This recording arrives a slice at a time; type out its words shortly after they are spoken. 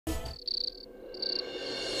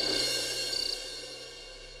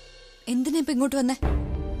എന്തിനാ ഇപ്പൊ ഇങ്ങോട്ട് വന്നേ?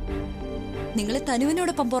 നിങ്ങൾ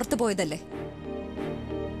തനുവിനോടൊപ്പം പുറത്തു പോയതല്ലേ?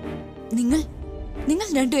 നിങ്ങൾ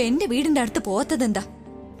രണ്ടും എന്റെ വീടിന്റെ അടുത്ത് പോവാത്തത് എന്താ?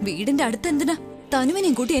 വീടിന്റെ അടുത്ത് എന്തിനാ?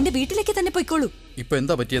 തനുവിനെയും കൂട്ടി എന്റെ വീട്ടിലേക്ക് തന്നെ പോയിക്കോളൂ. ഇപ്പൊ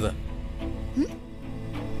എന്താ പറ്റിയത്?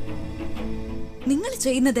 നിങ്ങൾ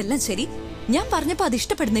ചെയ്യുന്നതെല്ലാം ശരി, ഞാൻ പറഞ്ഞപ്പോ അത്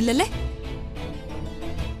ഇഷ്ടപ്പെടുന്നില്ലല്ലേ?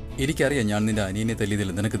 എനിക്കറിയാം ഞാൻ നിന്റെ അനിയനെ തല്ലിയതിൽ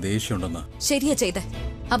നിനക്ക് ദേഷ്യമുണ്ടെന്ന്. ശരിയാ ചെയ്തേ.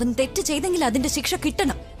 അവൻ തെറ്റ് ചെയ്തെങ്കിൽ അതിന്റെ ശിക്ഷ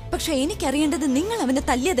കിട്ടണം. പക്ഷെ എനിക്കറിയേണ്ടത് നിങ്ങൾ അവനെ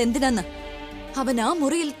തല്ലിയത് എന്തിനാന്ന്. അവൻ ആ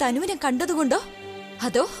മുറിയിൽ തനുവിനെ കണ്ടതുകൊണ്ടോ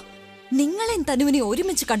അതോ നിങ്ങളെയും തനുവിനെ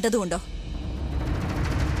ഒരുമിച്ച് കണ്ടതുകൊണ്ടോ?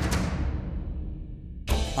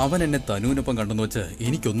 അവൻ എന്നെ തനുവിനൊപ്പം കണ്ടെന്ന് വെച്ച്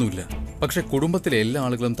എനിക്കൊന്നുമില്ല. പക്ഷെ കുടുംബത്തിലെ എല്ലാ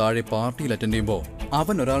ആളുകളും താഴെ പാർട്ടിയിൽ അറ്റൻഡ് ചെയ്യുമ്പോൾ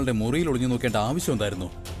അവൻ ഒരാളുടെ മുറിയിൽ ഒളിഞ്ഞു നോക്കേണ്ട ആവശ്യം ഉണ്ടായിരുന്നു.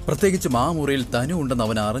 പ്രത്യേകിച്ചും ആ മുറിയിൽ തനു ഉണ്ടെന്ന്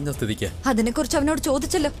അവൻ അറിഞ്ഞ സ്ഥിതിക്ക്. അതിനെക്കുറിച്ച് അവനോട്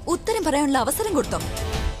ചോദിച്ചല്ലോ, ഉത്തരം പറയാനുള്ള അവസരം കൊടുത്തോ?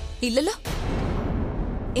 ഇല്ലല്ലോ.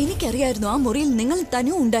 എനിക്കറിയായിരുന്നു ആ മുറിയിൽ നിങ്ങൾ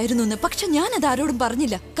തനു ഉണ്ടായിരുന്നു എന്ന്. പക്ഷെ ഞാൻ അത് ആരോടും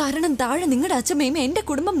പറഞ്ഞില്ല. കാരണം താഴെ നിങ്ങളുടെ അച്ഛമ്മയും എന്റെ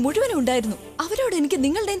കുടുംബം മുഴുവനും ഉണ്ടായിരുന്നു. അവരോട് എനിക്ക്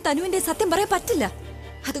നിങ്ങളുടെയും തനുവിന്റെയും സത്യം പറയാൻ പറ്റില്ല.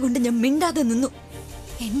 അതുകൊണ്ട് ഞാൻ മിണ്ടാതെ നിന്നു.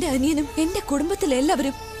 എന്റെ അനിയനും എന്റെ കുടുംബത്തിലെ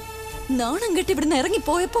എല്ലാവരും നാണം കെട്ടി ഇവിടുന്ന്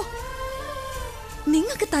ഇറങ്ങിപ്പോയപ്പോ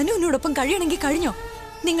നിങ്ങൾക്ക് തനുവിനോടൊപ്പം കഴിയണമെങ്കിൽ കഴിഞ്ഞോ?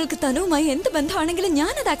 നിങ്ങൾക്ക് തനുവുമായി എന്ത് ബന്ധമാണെങ്കിലും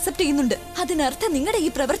ഞാനത് അക്സെപ്റ്റ് ചെയ്യുന്നുണ്ട്. അതിനർത്ഥം നിങ്ങളുടെ ഈ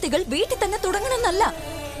പ്രവൃത്തികൾ വീട്ടിൽ തന്നെ തുടങ്ങണമെന്നല്ല.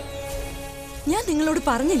 ഞാൻ നിങ്ങളോട്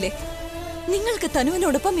പറഞ്ഞില്ലേ, നിങ്ങൾക്ക്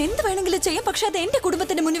തനുവിനോടൊപ്പം എന്ത് വേണമെങ്കിലും ചെയ്യാം. പക്ഷെ അത് എന്റെ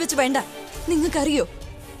കുടുംബത്തിന്റെ മുന്നിൽ വെച്ച് വേണ്ട. നിങ്ങൾക്കറിയോ,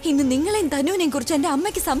 ഇന്ന് നിങ്ങളെയും തനുവിനെയും കുറിച്ച് എന്റെ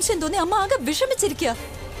അമ്മയ്ക്ക് സംശയം തോന്നി അമ്മ ആകെ വിഷമിച്ചിരിക്കുക.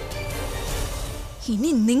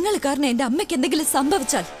 ഇനി നിങ്ങൾ കാരണം എന്റെ അമ്മയ്ക്ക് എന്തെങ്കിലും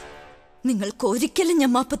സംഭവിച്ചാൽ നിങ്ങൾക്ക് ഒരിക്കലും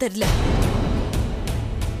ഞാൻ മാപ്പ് തരില്ല.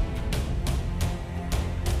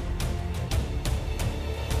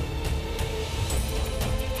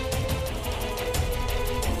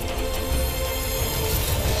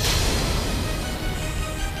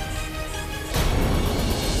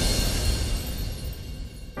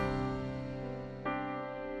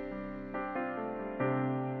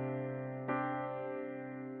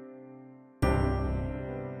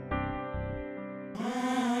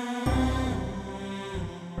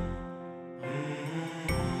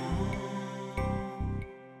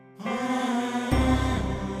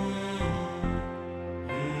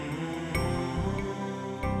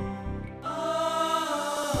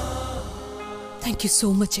 Thank you so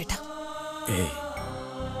much, ചേട്ടാ.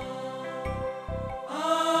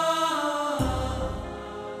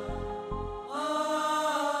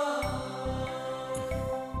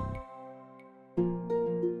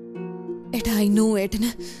 ഏട്ടാ, ഐ നോ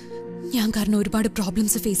ഏട്ടന് ഞാൻ കാരണം ഒരുപാട്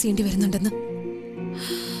പ്രോബ്ലംസ് ഫേസ് ചെയ്യേണ്ടി വരുന്നുണ്ടെന്ന്.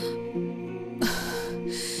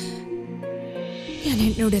 ഞാൻ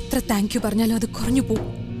എന്നോട് എത്ര താങ്ക് യു പറഞ്ഞാലും അത് കുറഞ്ഞു പോവും.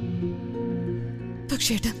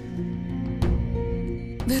 പക്ഷേ ഏട്ടാ,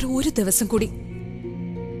 വേറെ ഒരു ദിവസം കൂടി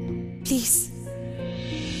പ്ലീസ്.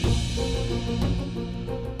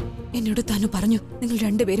 എന്നോട് തനു പറഞ്ഞു നിങ്ങൾ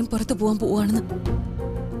രണ്ടുപേരും പുറത്തു പോവാൻ പോവാണെന്ന്.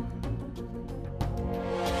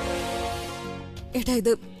 ഏട്ടാ,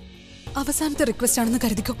 ഇത് അവസാനത്തെ റിക്വസ്റ്റ് ആണെന്ന്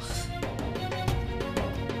കരുതിക്കോ.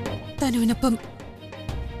 തനുവിനൊപ്പം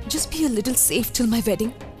just be a little safe till my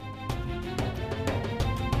wedding.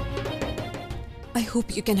 I hope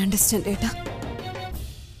you can understand, ഏട്ടാ.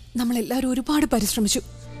 നമ്മളെല്ലാവരും ഒരുപാട് പരിശ്രമിച്ചു.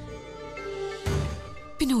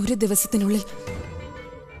 പിന്നെ ഒരു ദിവസത്തിനുള്ളിൽ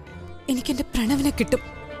എനിക്കെന്റെ പ്രണവിനെ കിട്ടും.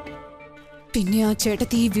 പിന്നെ ആ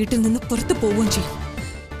ചേട്ടത്തി ഈ വീട്ടിൽ നിന്ന് പുറത്തു പോവുകയും ചെയ്യും.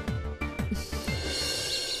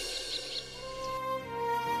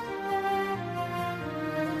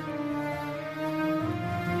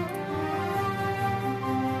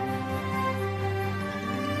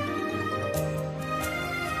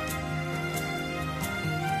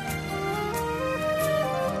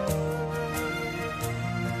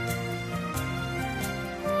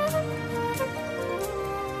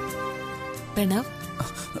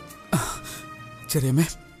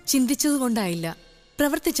 ചിന്തിച്ചതുകൊണ്ടായില്ല,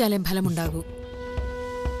 പ്രവർത്തിച്ചാലേ ഫലമുണ്ടാകൂ.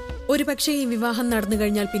 ഒരു പക്ഷേ ഈ വിവാഹം നടന്നു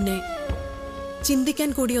കഴിഞ്ഞാൽ പിന്നെ ചിന്തിക്കാൻ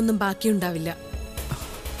കൂടിയൊന്നും ബാക്കിയുണ്ടാവില്ല.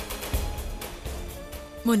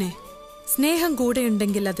 മോനെ, സ്നേഹം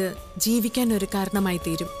കൂടെയുണ്ടെങ്കിൽ അത് ജീവിക്കാൻ ഒരു കാരണമായി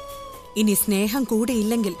തീരും. ഇനി സ്നേഹം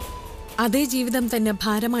കൂടെയില്ലെങ്കിൽ അതേ ജീവിതം തന്നെ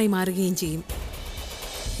ഭാരമായി മാറുകയും ചെയ്യും.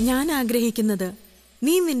 ഞാൻ ആഗ്രഹിക്കുന്നത്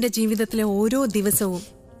നീ നിന്റെ ജീവിതത്തിലെ ഓരോ ദിവസവും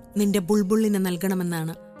നിന്റെ ബുൾബുളിന്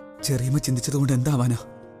നൽകണമെന്നാണ്. ചെറിയമ്മ ചിന്തിച്ചതുകൊണ്ട് എന്താവാനാ?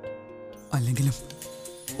 അല്ലെങ്കിലും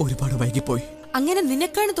ഒരുപാട് വൈകിപ്പോയി. അങ്ങനെ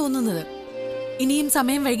നിനക്കാണ് തോന്നുന്നത്. ഇനിയും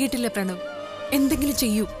സമയം വൈകിട്ടില്ല പ്രണവ്. എന്തെങ്കിലും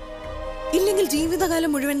ചെയ്യൂ. ഇല്ലെങ്കിൽ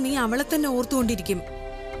ജീവിതകാലം മുഴുവൻ നീ അവളെ തന്നെ ഓർത്തുകൊണ്ടിരിക്കും.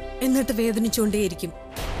 എന്നിട്ട് വേദനിച്ചുകൊണ്ടേയിരിക്കും.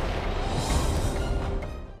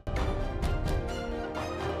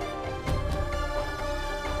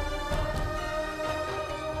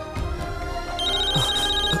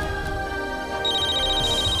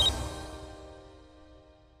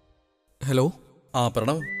 ഹലോ.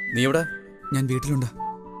 പ്രണവ്, നീ എവിടെ? ഞാൻ വീട്ടിലുണ്ട്.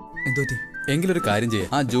 എന്തോറ്റി? എങ്കിലൊരു കാര്യം ചെയ്യേ,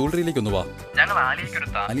 ആ ജ്വല്ലറിയിലേക്ക് ഒന്ന് വാ. ഞങ്ങൾ ആലിയൊരു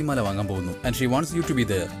താലിമാല വാങ്ങാൻ പോകുന്നു. And she wants U to be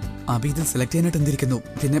there. അഭി ഇത് സെലക്ട് ചെയ്യാനായിട്ട് എന്തിരിക്കുന്നു?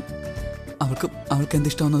 പിന്നെ അവൾക്ക്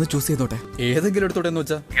എന്തിഷ്ടമാണെന്നത് ചൂസ് ചെയ്തോട്ടെ. ഏതെങ്കിലും എടുത്തോട്ടെ എന്ന്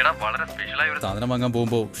വെച്ചാ. വളരെ സ്പെഷ്യലായ ഒരു സാധനം വാങ്ങാൻ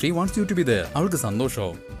പോകുമ്പോ she wants U to be there. അവൾക്ക്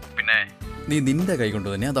സന്തോഷമാവും. പിന്നെ നീ നിന്റെ കൈ കൊണ്ട്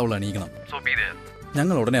തന്നെ അത് അവൾ അണിയിക്കണം. So be there.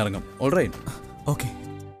 ഞങ്ങൾ ഉടനെ ഇറങ്ങും. ഓൾറൈറ്റ്? ഓക്കെ.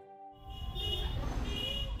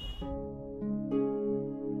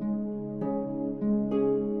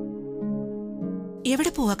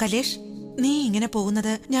 എവിടെ പോവാ കലേഷ്? നീ ഇങ്ങനെ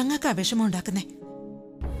പോകുന്നത് ഞങ്ങൾക്ക് വിഷമം ഉണ്ടാക്കുന്നേ.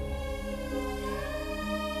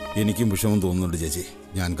 എനിക്കും വിഷമം തോന്നുന്നുണ്ട് ചേച്ചി.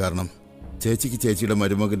 ഞാൻ കാരണം ചേച്ചിക്ക് ചേച്ചിയുടെ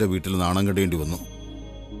മരുമകന്റെ വീട്ടിൽ നാണം കെടേണ്ടി വന്നു.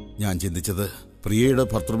 ഞാൻ ചിന്തിച്ചത് പ്രിയയുടെ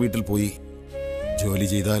ഭർത്തൃ വീട്ടിൽ പോയി ജോലി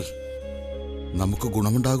ചെയ്താൽ നമുക്ക്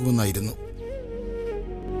ഗുണമുണ്ടാകുമെന്നായിരുന്നു.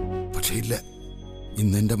 പക്ഷേ ഇല്ല,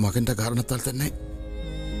 ഇന്നെന്റെ മകന്റെ കാരണത്താൽ തന്നെ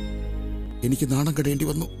എനിക്ക് നാണം കെടേണ്ടി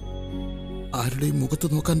വന്നു. ആരുടെയും മുഖത്ത്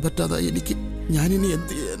നോക്കാൻ പറ്റാതായി എനിക്ക്. ഞാനിനി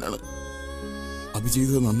എന്ത് ചെയ്യാനാണ്? അഭി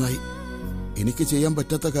ചെയ്തത് നന്നായി. എനിക്ക് ചെയ്യാൻ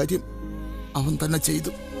പറ്റാത്ത കാര്യം അവൻ തന്നെ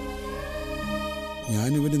ചെയ്തു.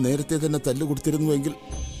 ഞാനിവന് നേരത്തെ തന്നെ തല്ല് കൊടുത്തിരുന്നുവെങ്കിൽ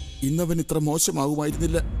ഇന്നവൻ ഇത്ര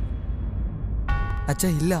മോശമാകുമായിരുന്നില്ല. അച്ഛ,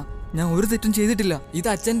 ഇല്ല, ഞാൻ ഒരു തെറ്റും ചെയ്തിട്ടില്ല. ഇത്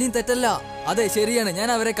അച്ഛന്റെയും തെറ്റല്ല. അതെ, ശരിയാണ്. ഞാൻ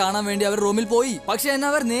അവരെ കാണാൻ വേണ്ടി അവർ റൂമിൽ പോയി. പക്ഷെ എന്നെ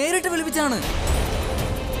അവർ നേരിട്ട് വിളിപ്പിച്ചാണ്.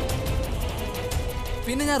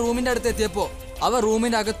 പിന്നെ ഞാൻ റൂമിന്റെ അടുത്ത് എത്തിയപ്പോ അവർ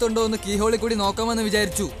റൂമിന്റെ അകത്തുണ്ടോ എന്ന് കീഹോളിൽ കൂടി നോക്കാമെന്ന്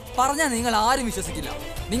വിചാരിച്ചു. പറഞ്ഞാൽ നിങ്ങൾ ആരും വിശ്വസിക്കില്ല.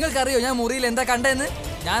 നിങ്ങൾക്കറിയോ ഞാൻ മുറിയിൽ എന്താ കണ്ടെന്ന്?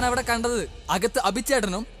 ഞാൻ അവിടെ കണ്ടത് അകത്ത്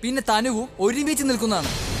അഭിച്ചേട്ടനും പിന്നെ തനുവും ഒരുമിച്ച്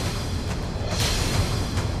നിൽക്കുന്നതാണ്.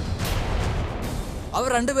 അവർ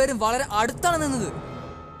രണ്ടുപേരും വളരെ അടുത്താണ് നിന്നത്.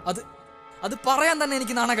 അത് പറയാൻ തന്നെ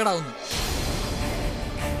എനിക്ക് നാണക്കേടാവുന്നു.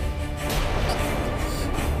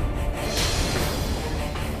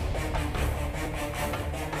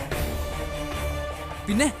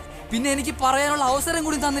 പിന്നെ എനിക്ക് പറയാനുള്ള അവസരം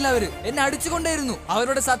കൂടി തന്നില്ല. അവര് എന്നെ അടിച്ചുകൊണ്ടേയിരുന്നു.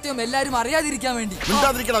 അവരുടെ സത്യം എല്ലാരും അറിയാതിരിക്കാൻ വേണ്ടി.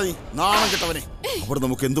 അവർ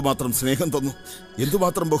നമുക്ക് എന്തുമാത്രം സ്നേഹം തന്നു,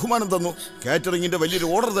 എന്തുമാത്രം ബഹുമാനം തന്നു, കാറ്ററിംഗിന്റെ വലിയൊരു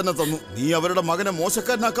ഓർഡർ തന്നെ തന്നു. നീ അവരുടെ മകനെ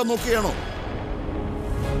മോശക്കാരനാക്കാൻ നോക്കുകയാണോ?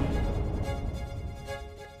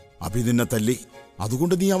 അഭി നിന്നെ തല്ലി,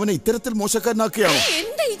 അതുകൊണ്ട് നീ അവനെ ഇത്തരത്തിൽ മോശക്കാരനാക്കുകയാണോ?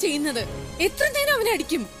 എന്താ ഈ ചെയ്യുന്നത്? എത്ര നേരം അവനെ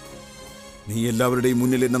അടിക്കും? നീ എല്ലാവരുടെയും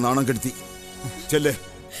മുന്നിൽ എന്നെ നാണം കെടുത്തി. ചെല്ലേ,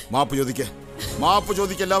 മാപ്പ് ചോദിക്ക, മാപ്പ്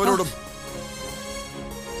ചോദിക്ക എല്ലാവരോടും.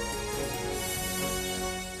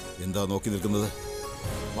 എന്താ നോക്കി നിൽക്കുന്നത്?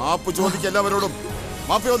 മാപ്പ് ചോദിക്ക എല്ലാവരോടും,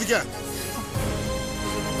 മാപ്പ് ചോദിക്ക.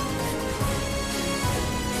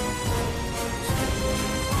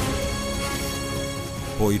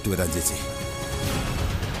 പോയിട്ട് വരാൻ ചേച്ചി.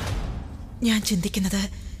 ഞാൻ ചിന്തിക്കുന്നത്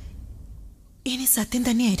ഇനി സത്യം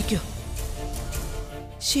തന്നെയായിരിക്കോ?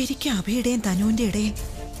 ശരിക്കും അഭിയുടെയും തനുവിന്റെ ഇടയിൽ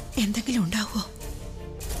എന്തെങ്കിലും ഉണ്ടാവോ?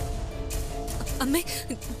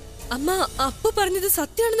 അമ്മ അപ്പു പറഞ്ഞത്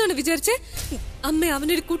സത്യമാണെന്നാണ് വിചാരിച്ചേ? അമ്മ,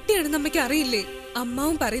 അവനൊരു കുട്ടിയാണെന്ന് അമ്മയ്ക്ക് അറിയില്ലേ?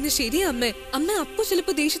 അമ്മാവും പറയുന്നത് ശരിയാ അമ്മ. അപ്പു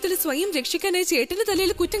ചിലപ്പോ ദേഷ്യത്തിൽ സ്വയം രക്ഷിക്കാനായി ചേട്ടന്റെ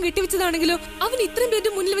തലയിൽ കുറ്റം കെട്ടിവെച്ചതാണെങ്കിലോ? അവൻ ഇത്രയും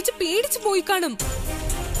പേരുടെ മുന്നിൽ വെച്ച് പേടിച്ചു പോയി കാണും.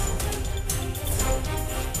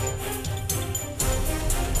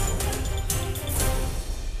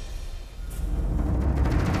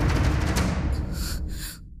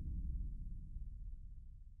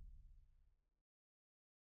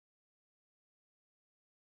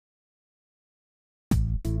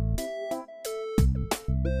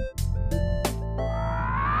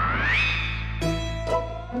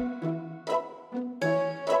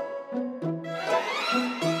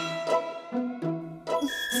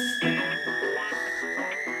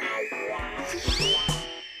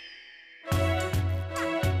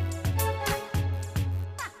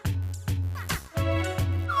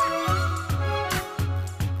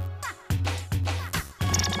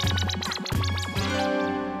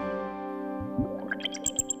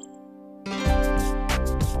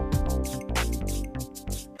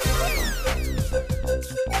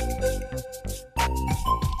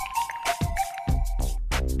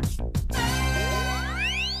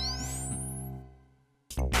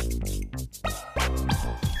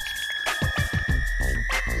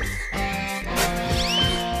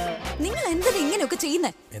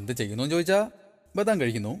 എന്ത് ചെയ്യുന്നു ചോദിച്ചാ ബദാം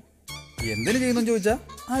കഴിക്കുന്നു. എന്തിനു ചെയ്യുന്നു ചോദിച്ചാ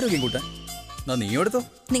ആരോഗ്യം കൂട്ടാൻ. നീ എടുത്തോ.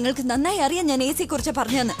 നിങ്ങൾക്ക് നന്നായി അറിയാം ഞാൻ AC കുറിച്ച്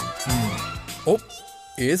പറഞ്ഞെന്ന്. ഓ,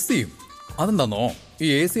 AC-യും അതെന്താന്നോ? ഈ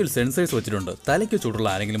AC-യിൽ സെൻസേഴ്സ് വെച്ചിട്ടുണ്ട്. തലയ്ക്ക് ചൂടുള്ള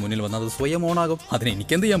ആരെങ്കിലും മുന്നിൽ വന്നാൽ അത് സ്വയം ഓണാകും. അതിന്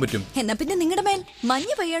എനിക്ക് എന്ത് ചെയ്യാൻ പറ്റും? എന്നാ പിന്നെ നിങ്ങളുടെ മേൽ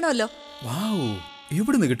മഞ്ഞ് പെയ്യണമല്ലോ. വാവ്,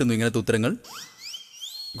 എവിടുന്ന് കിട്ടുന്നു ഇങ്ങനത്തെ ഉത്തരങ്ങൾ?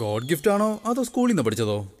 ഗോഡ് ഗിഫ്റ്റ് ആണോ അതോ സ്കൂളിൽ നിന്ന്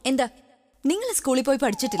പഠിച്ചതോ? എന്താ, നിങ്ങൾ സ്കൂളിൽ പോയി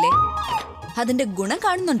പഠിച്ചിട്ടില്ലേ? അതിന്റെ ഗുണം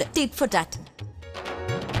കാണുന്നുണ്ട്. Tit four tat.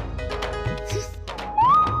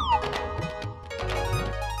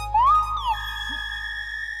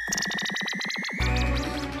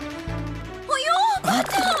 അയ്യോ,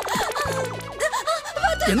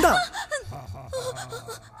 എന്താ?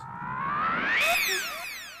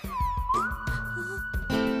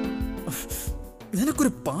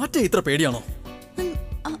 നിനക്കൊരു പാറ്റ ഇത്ര പേടിയാണോ?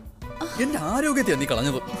 എന്റെ ആരോഗ്യത്തെ നീ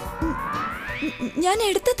കളഞ്ഞത്. ഞാൻ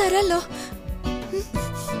എടുത്തു തരാലോ.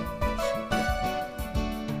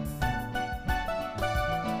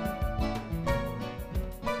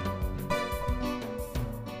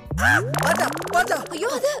 അയ്യോ,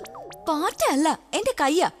 അത് പാറ്റ അല്ല, എന്റെ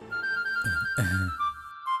കയ്യാ.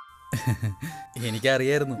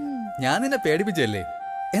 എനിക്കറിയായിരുന്നു. ഞാൻ നിന്നെ പേടിപ്പിച്ചല്ലേ?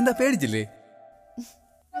 എന്താ പേടിച്ചില്ലേ?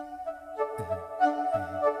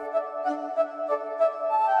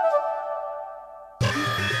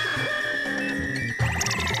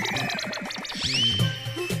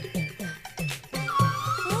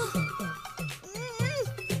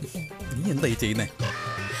 നീ എന്താ ഈ ചെയ്യുന്നേ?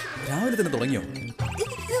 രാവിലെ തന്നെ തുടങ്ങിയോ?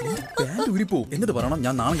 പാന്റ് ഊരിപ്പോ എന്നിട്ട് പറയണം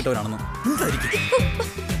ഞാൻ നാണം കിട്ടവനാണെന്ന്. എന്തായിരിക്കും?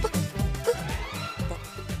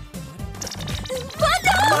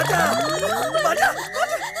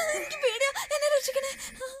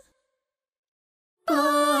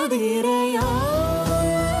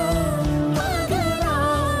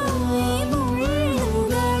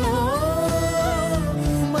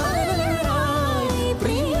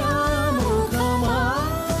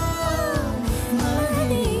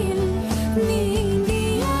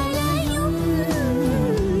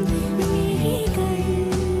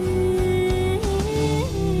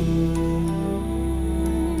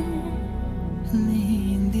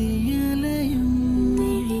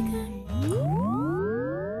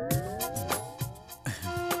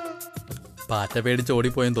 പാറ്റ പേടിച്ച്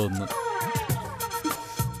ഓടിപ്പോയെന്ന് തോന്നുന്നു.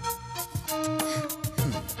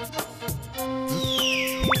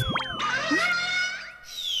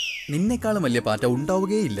 നിന്നെക്കാളും വലിയ പാറ്റ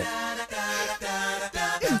ഉണ്ടാവുകയില്ല.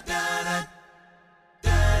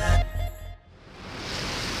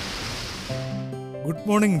 Good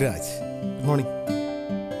morning Raj. Good morning.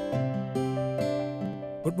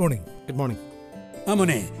 Good morning. Good morning. ആ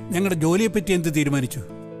മോനെ, ഞങ്ങളുടെ ജോലിയെ പറ്റി എന്ത് തീരുമാനിച്ചു?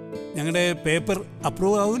 ഞങ്ങളുടെ പേപ്പർ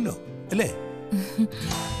അപ്രൂവ് ആവുമല്ലോ അല്ലേ?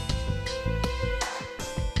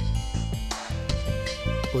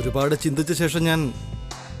 ഒരുപാട് ചിന്തിച്ച ശേഷം ഞാൻ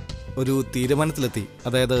ഒരു തീരുമാനത്തിലെത്തി.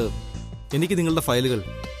 അതായത് എനിക്ക് നിങ്ങളുടെ ഫയലുകൾ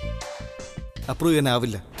അപ്രൂവ്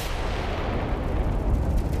ചെയ്യാനാവില്ല.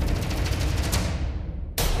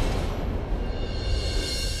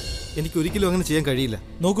 എനിക്ക് ഒരിക്കലും അങ്ങനെ ചെയ്യാൻ കഴിയില്ല.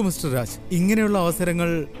 നോക്കൂ മിസ്റ്റർ രാജ്, ഇങ്ങനെയുള്ള അവസരങ്ങൾ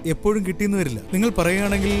എപ്പോഴും കിട്ടിയെന്ന് വരില്ല. നിങ്ങൾ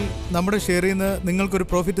പറയുകയാണെങ്കിൽ നമ്മുടെ ഷെയർ ചെയ്യുന്ന നിങ്ങൾക്കൊരു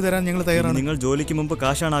പ്രോഫിറ്റ് തരാൻ ഞങ്ങൾ തയ്യാറാണ്. നിങ്ങൾ ജോലിക്ക് മുമ്പ്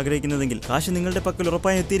കാശാണ് ആഗ്രഹിക്കുന്നതെങ്കിൽ കാശ് നിങ്ങളുടെ പക്കൽ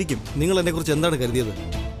ഉറപ്പായി എത്തിയിരിക്കും. നിങ്ങൾ എന്നെക്കുറിച്ച് എന്താണ് കരുതിയത്?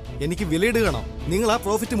 എനിക്ക് വിലയിടുകയാണോ? നിങ്ങൾ ആ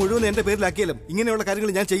പ്രോഫിറ്റ് മുഴുവൻ എൻ്റെ പേരിലാക്കിയാലും ഇങ്ങനെയുള്ള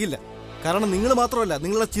കാര്യങ്ങൾ ഞാൻ ചെയ്യില്ല. കാരണം നിങ്ങൾ മാത്രമല്ല,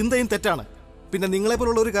 നിങ്ങളുടെ ചിന്തയും തെറ്റാണ്. പിന്നെ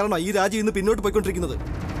നിങ്ങളെപ്പോലുള്ള ഒരു കാരണമാണ് ഈ രാജ്യം ഇന്ന് പിന്നോട്ട് പോയിക്കൊണ്ടിരിക്കുന്നത്.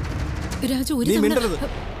 നീ മിണ്ടരുത്.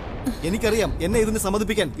 എനിക്കറിയാം എന്നെ ഇതിന്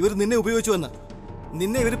സമ്മതിപ്പിക്കാൻ ഇവർ നിന്നെ ഉപയോഗിച്ചുവെന്ന്.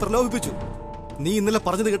 നിന്നെ ഇവർ പ്രലോഭിപ്പിച്ചു. നീ ഇന്നലെ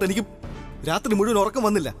പറഞ്ഞത് കേട്ട് എനിക്ക് രാത്രി മുഴുവൻ ഉറക്കം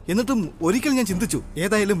വന്നില്ല. എന്നിട്ടും ഒരിക്കൽ ഞാൻ ചിന്തിച്ചു,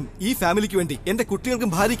 ഏതായാലും ഈ ഫാമിലിക്ക് വേണ്ടി, എന്റെ കുട്ടികൾക്കും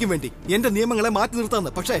ഭാര്യയ്ക്കും വേണ്ടി എന്റെ നിയമങ്ങളെ മാറ്റി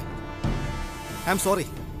നിർത്താന്ന്. പക്ഷേ ഐ ആം സോറി.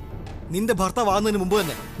 നിന്റെ ഭർത്താവാകുന്നതിന് മുമ്പ്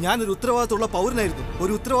തന്നെ ഞാനൊരു ഉത്തരവാദിത്തമുള്ള പൗരനായിരുന്നു.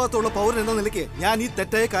 ഒരു ഉത്തരവാദിത്തമുള്ള പൗരൻ എന്ന നിലയ്ക്ക് ഞാൻ ഈ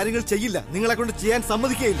തെറ്റായ കാര്യങ്ങൾ ചെയ്യില്ല. നിങ്ങളെ കൊണ്ട് ചെയ്യാൻ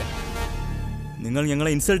സമ്മതിക്കുകയില്ല. നിങ്ങൾ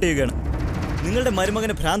ഞങ്ങളെ ഇൻസൾട്ട് ചെയ്യുകയാണ്. നിങ്ങളുടെ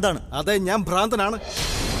മരുമകന് ഭ്രാന്താണ്. അതെ, ഞാൻ ഭ്രാന്തനാണ്.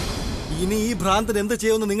 ഇനി ഈ ഭ്രാന്തൻ എന്ത്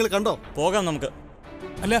ചെയ്യുമെന്ന് നിങ്ങൾ കണ്ടോ? പോകാം നമുക്ക്.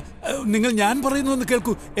 അല്ല, നിങ്ങൾ ഞാൻ പറയുന്നു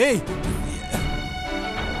കേൾക്കൂ. ഏയ്,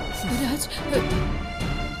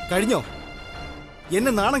 കഴിഞ്ഞോ?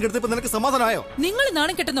 എന്നെ നാണം കെടുത്തപ്പോ നിനക്ക് സമാധാനമായോ? നിങ്ങൾ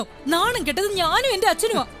നാണം കെട്ടുന്നോ? നാണം കെട്ടത് ഞാനും എന്റെ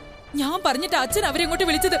അച്ഛനുമാ. ഞാൻ പറഞ്ഞിട്ട് അച്ഛൻ അവരെ അങ്ങോട്ട്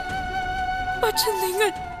വിളിച്ചത്. പക്ഷെ നിങ്ങൾ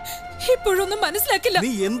ഇപ്പോഴൊന്നും മനസ്സിലാക്കില്ല.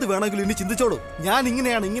 നീ എന്ത് വേണമെങ്കിലും ഇനി ചിന്തിച്ചോളൂ. ഞാൻ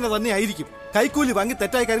ഇങ്ങനെയാണ്, ഇങ്ങനെ തന്നെ ആയിരിക്കും. കൈക്കൂലി വാങ്ങി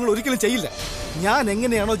തെറ്റായ കാര്യങ്ങൾ ഒരിക്കലും ചെയ്യില്ല. ഞാൻ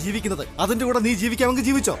എങ്ങനെയാണോ ജീവിക്കുന്നത് അതിന്റെ കൂടെ നീ ജീവിക്കാമെങ്കിൽ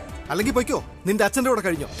ജീവിച്ചോ, അല്ലെങ്കിൽ പൊയ്ക്കോ. നിന്റെ അച്ഛന്റെ കൂടെ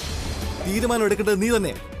കഴിഞ്ഞോ. തീരുമാനം എടുക്കേണ്ടത് നീ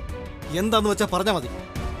തന്നെ. എന്താന്ന് വെച്ചാ പറഞ്ഞാ മതി.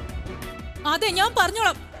 അതെ, ഞാൻ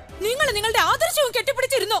പറഞ്ഞോളാം. നിങ്ങൾ നിങ്ങളുടെ ആദർശവും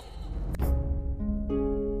കെട്ടിപ്പിടിച്ചിരുന്നോ?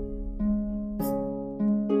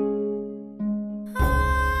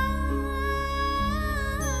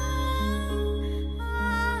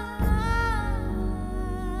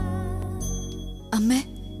 അമ്മേ,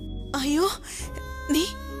 അയ്യോ,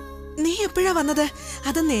 നീ എപ്പോഴാ വന്നത്?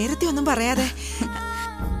 അത് നേരത്തെ ഒന്നും പറയാതെ.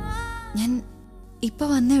 ഞാൻ ഇപ്പൊ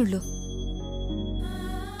വന്നേ ഉള്ളൂ.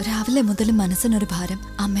 രാവിലെ മുതൽ മനസ്സിനൊരു ഭാരം.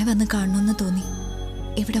 അമ്മയെ വന്ന് കാണണമെന്ന് തോന്നി.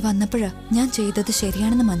 ഇവിടെ വന്നപ്പോഴാ ഞാൻ ചെയ്തത്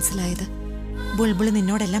ശരിയാണെന്ന് മനസ്സിലായത്. ബുൾബുൾ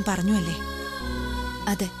നിന്നോടെല്ലാം പറഞ്ഞു അല്ലേ?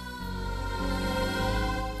 അതെ.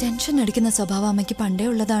 ടെൻഷൻ അടിക്കുന്ന സ്വഭാവം അമ്മയ്ക്ക് പണ്ടേ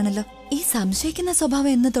ഉള്ളതാണല്ലോ. ഈ സംശയിക്കുന്ന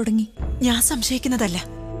സ്വഭാവം എന്ന് തുടങ്ങി? ഞാൻ സംശയിക്കുന്നതല്ല,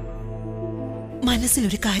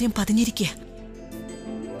 മനസ്സിലൊരു കാര്യം പതിഞ്ഞിരിക്കുക.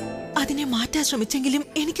 അതിനെ മാറ്റാൻ ശ്രമിച്ചെങ്കിലും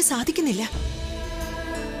എനിക്ക് സാധിക്കുന്നില്ല.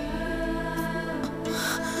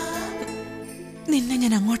 നിന്നെ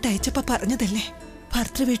ഞാൻ അങ്ങോട്ട് അയച്ചപ്പോ പറഞ്ഞതല്ലേ,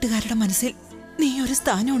 ഭർത്തൃ വീട്ടുകാരുടെ മനസ്സിൽ നീ ഒരു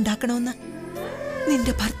സ്ഥാനം ഉണ്ടാക്കണമെന്ന്.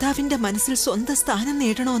 നിന്റെ ഭർത്താവിന്റെ മനസ്സിൽ സ്വന്തം സ്ഥാനം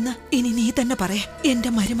നേടണമെന്ന് ഇനി നീ തന്നെ പറയാ. എന്റെ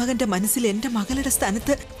മരുമകന്റെ മനസ്സിൽ എന്റെ മകളുടെ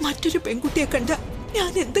സ്ഥാനത്ത് മറ്റൊരു പെൺകുട്ടിയെ കണ്ട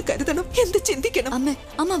ഞാൻ എന്ത് കരുതണം, എന്ത് ചിന്തിക്കണം?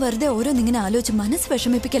 അമ്മ വെറുതെ ഓരോന്നിങ്ങനെ ആലോചിച്ച് മനസ്സ്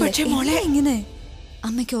വിഷമിപ്പിക്കല്ലേ. പക്ഷേ മോളെ, ഇങ്ങനെ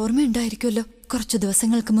അമ്മയ്ക്ക് ഓർമ്മയുണ്ടായിരിക്കുമല്ലോ, കുറച്ചു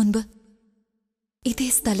ദിവസങ്ങൾക്ക് മുൻപ് ഇതേ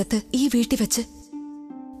സ്ഥലത്ത് ഈ വീട്ടിൽ വെച്ച്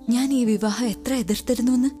ഞാൻ ഈ വിവാഹം എത്ര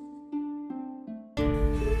എതിർത്തിരുന്നു.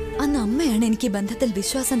 അന്ന് അമ്മയാണ് എനിക്ക് ഈ ബന്ധത്തിൽ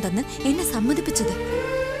വിശ്വാസം തന്ന് എന്നെ സമ്മതിപ്പിച്ചത്.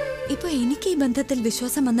 ഇപ്പൊ എനിക്ക് ഈ ബന്ധത്തിൽ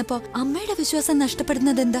വിശ്വാസം വന്നപ്പോ അമ്മയുടെ വിശ്വാസം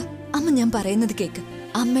നഷ്ടപ്പെടുന്നത് എന്താ? അമ്മ, ഞാൻ പറയുന്നത് കേക്ക്.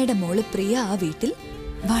 അമ്മയുടെ മോള് പ്രിയ ആ വീട്ടിൽ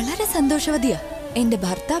വളരെ സന്തോഷവതിയാ. എന്റെ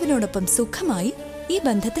ഭർത്താവിനോടൊപ്പം സുഖമായി ഈ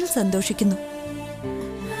ബന്ധത്തിൽ സന്തോഷിക്കുന്നു.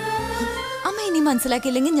 അമ്മ ഇനി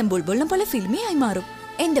മനസ്സിലാക്കിയില്ലെങ്കിൽ ഞാൻ ബുൾബുളിനെ പോലെ ഫിൽമിയായി മാറും.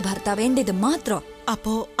 എന്റെ ഭർത്താവ് എന്റേത് മാത്രം.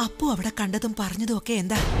 അപ്പോ അപ്പു അവിടെ കണ്ടതും പറഞ്ഞതും ഒക്കെ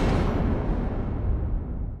എന്താ?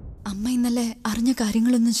 അമ്മ ഇന്നലെ അറിഞ്ഞ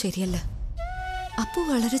കാര്യങ്ങളൊന്നും ശരിയല്ല. അപ്പു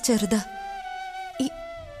വളരെ ചെറുതാ,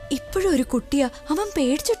 ഇപ്പോഴും ഒരു കുട്ടിയാ. അവൻ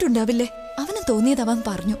പേടിച്ചിട്ടുണ്ടാവില്ലേ? അവന് തോന്നിയത് അവൻ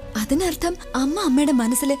പറഞ്ഞു. അതിനർത്ഥം അമ്മ അമ്മയുടെ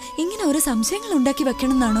മനസ്സിൽ ഇങ്ങനെ ഒരു സംശയങ്ങൾ ഉണ്ടാക്കി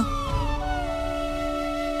വെക്കണം എന്നാണോ?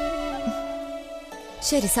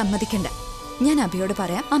 ശരി, സമ്മതിക്കണ്ട. ഞാൻ അഭിയോട്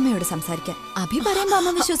പറയാം, അമ്മയോട് സംസാരിക്കാം. അഭി പറയുമ്പോ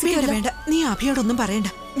അമ്മ വിശ്വസിക്കില്ല. വേണ്ട, നീ അഭിയോടൊന്നും പറയണ്ട.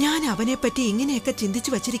 ഞാൻ അവനെ പറ്റി ഇങ്ങനെയൊക്കെ ചിന്തിച്ചു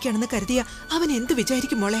വച്ചിരിക്കുകയാണെന്ന് കരുതിയ അവൻ എന്ത്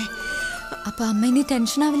വിചാരിക്കും മോളെ? അപ്പൊ അമ്മ ഇനി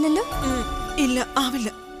ടെൻഷൻ ആവില്ലല്ലോ? ഇല്ല,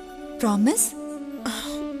 ആവില്ല. പ്രോമിസ്?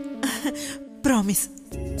 പ്രോമിസ്.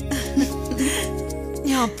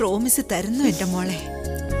 ഞാൻ പ്രോമിസ് തരുന്നു എന്റെ മോളെ,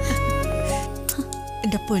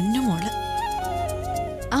 എന്റെ പൊന്നു മോള്.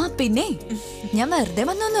 പിന്നെ ഞാൻ വെറുതെ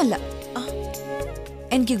വന്നൊന്നുമല്ല.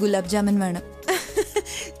 എനിക്ക് ഗുലാബ് ജാമുൻ വേണം.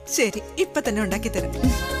 ശരി, ഇപ്പൊ തന്നെ ഉണ്ടാക്കി തരാം.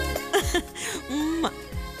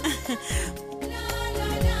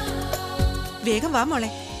 വേഗം വാ മോളെ.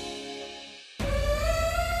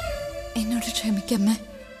 എന്നോട് ക്ഷമിക്കമ്മേ.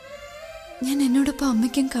 ഞാൻ എന്നോടൊപ്പം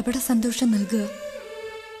അമ്മയ്ക്കും കപട സന്തോഷം നൽകുക.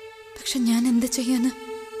 പക്ഷെ ഞാൻ എന്ത് ചെയ്യാന്?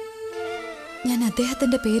 ഞാൻ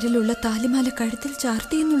അദ്ദേഹത്തിന്റെ പേരിലുള്ള താലിമാല കഴുത്തിൽ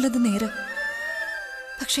ചാർത്തി എന്നുള്ളത് നേരെ.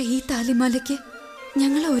 പക്ഷെ ഈ താലിമാലയ്ക്ക്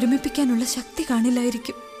ഞങ്ങളെ ഒരുമിപ്പിക്കാനുള്ള ശക്തി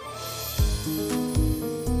കാണില്ലായിരിക്കും.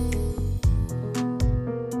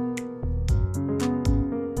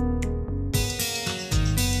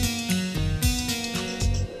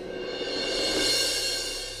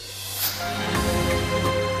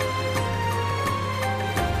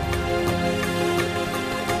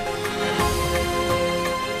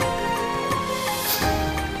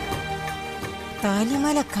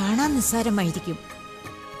 താലിമാല കാണാൻ നിസ്സാരമായിരിക്കും,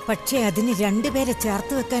 പക്ഷേ അതിന് രണ്ടുപേരെ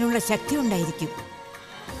ചേർത്ത് വെക്കാനുള്ള ശക്തി ഉണ്ടായിരിക്കും.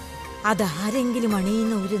 അതാരെങ്കിലും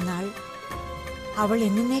അണിയുന്ന ഒരു നാൾ അവൾ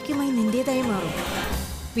എന്നേക്കുമായി നിന്റേതായി മാറും.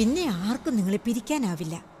 പിന്നെ ആർക്കും നിങ്ങളെ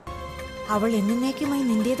പിരിക്കാനാവില്ല. അവൾ എന്നേക്കുമായി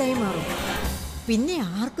നിന്റേതായി മാറും. പിന്നെ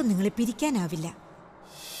ആർക്കും നിങ്ങളെ പിരിക്കാനാവില്ല.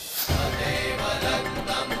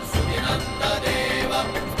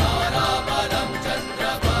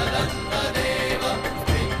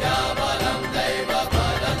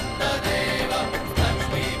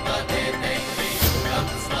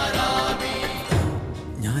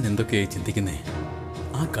 എന്തൊക്കെയായി ചിന്തിക്കുന്നേ?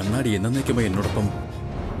 ആ കണ്ണാടി എന്നേക്കുമായി എന്നോടൊപ്പം.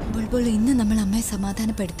 ബുൾബുൾ, ഇന്ന് നമ്മൾ അമ്മയെ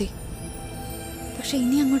സമാധാനപ്പെടുത്തി. പക്ഷെ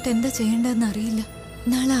ഇനി അങ്ങോട്ട് എന്താ ചെയ്യേണ്ടതെന്ന് അറിയില്ല.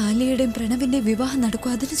 നാളെ ആലിയുടെയും പ്രണവിന്റെയും വിവാഹം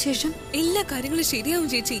നടക്കും. അതിനുശേഷം എല്ലാ കാര്യങ്ങളും ശരിയാവും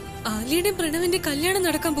ചേച്ചി. ആലിയുടെയും പ്രണവിന്റെ കല്യാണം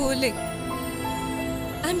നടക്കാൻ പോവല്ലേ?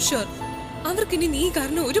 ഐ എം ഷുവർ അവർക്കിനി നീ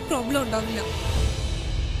കാരണം ഒരു പ്രോബ്ലം ഉണ്ടാവില്ല.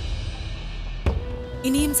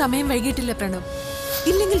 ഇനിയും സമയം വൈകിട്ടില്ല പ്രണവ്.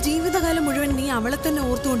 ഇല്ലെങ്കിൽ ജീവിതകാലം മുഴുവൻ നീ അവളെ തന്നെ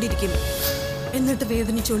ഓർത്തുകൊണ്ടിരിക്കും, എന്നിട്ട്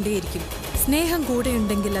വേദനിച്ചുകൊണ്ടേയിരിക്കും. സ്നേഹം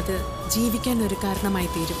കൂടെയുണ്ടെങ്കിൽ അത് ജീവിക്കാൻ ഒരു കാരണമായി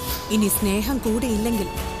തീരും. ഇനി സ്നേഹം കൂടെയില്ലെങ്കിൽ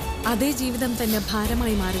അതേ ജീവിതം തന്നെ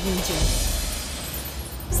ഭാരമായി മാറുകയും ചെയ്യും.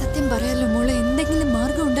 സത്യം പറയാലോ മോളെ, എന്തെങ്കിലും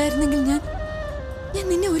മാർഗം ഉണ്ടായിരുന്നെങ്കിൽ ഞാൻ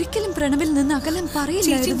നിന്നെ ഒരിക്കലും പ്രണവിൽ നിന്ന് അകലാൻ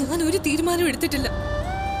പറയില്ലായിരുന്നു. ഞാൻ ഒരു തീരുമാനം എടുത്തിട്ടില്ല.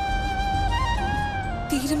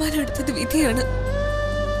 തീരുമാനം എടുത്തത് വിധിയാണ്.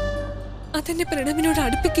 അതെന്നെ പ്രണവിനോട്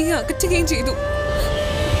അടുപ്പിക്കുകയും അകറ്റുകയും ചെയ്തു.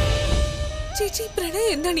 ചേച്ചി,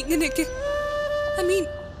 പ്രണയം എന്താണ് ഇങ്ങനെയൊക്കെ? ഐ മീൻ,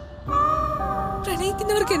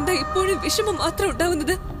 പ്രണയിക്കുന്നവർക്ക് എന്താ ഇപ്പോഴും വിഷമം മാത്രം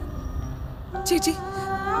ഉണ്ടാവുന്നത്? ചേച്ചി,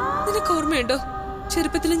 നിനക്ക് ഓർമ്മയുണ്ടോ,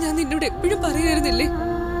 ചെറുപ്പത്തിൽ ഞാൻ നിന്നോട് എപ്പോഴും പറയുമായിരുന്നില്ലേ,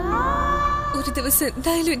 ഒരു ദിവസം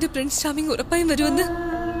എന്തായാലും എന്റെ പ്രിൻസ് ചാമിങ് ഉറപ്പായും വരുമെന്ന്,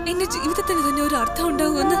 എന്റെ ജീവിതത്തിന് തന്നെ ഒരു അർത്ഥം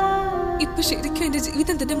ഉണ്ടാവുമെന്ന്. ഇപ്പൊ ശരിക്കും എന്റെ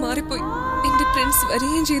ജീവിതം തന്നെ മാറിപ്പോയി. എന്റെ പ്രിൻസ്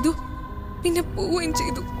വരികയും ചെയ്തു, പിന്നെ പോവുകയും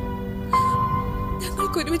ചെയ്തു.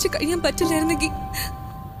 ഞങ്ങൾക്ക് ഒരുമിച്ച് കഴിയാൻ പറ്റില്ലായിരുന്നെങ്കിൽ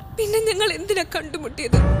പിന്നെ ഞങ്ങൾ എന്തിനാ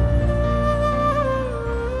കണ്ടുമുട്ടിയത്?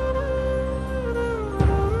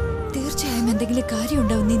 തീർച്ചയായും എന്തെങ്കിലും കാര്യം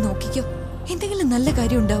ഉണ്ടാവും. നീ നോക്കിക്കോ, എന്തെങ്കിലും നല്ല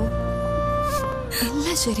കാര്യം ഉണ്ടാവും.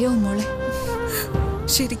 എല്ലാം ശരിയാവും മോളെ.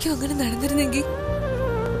 ശരിക്കും അങ്ങനെ നടന്നിരുന്നെങ്കിൽ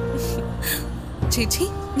ചേച്ചി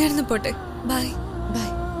ഞാനൊന്ന് പോട്ടെ. ബൈ.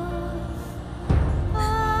 ബൈ.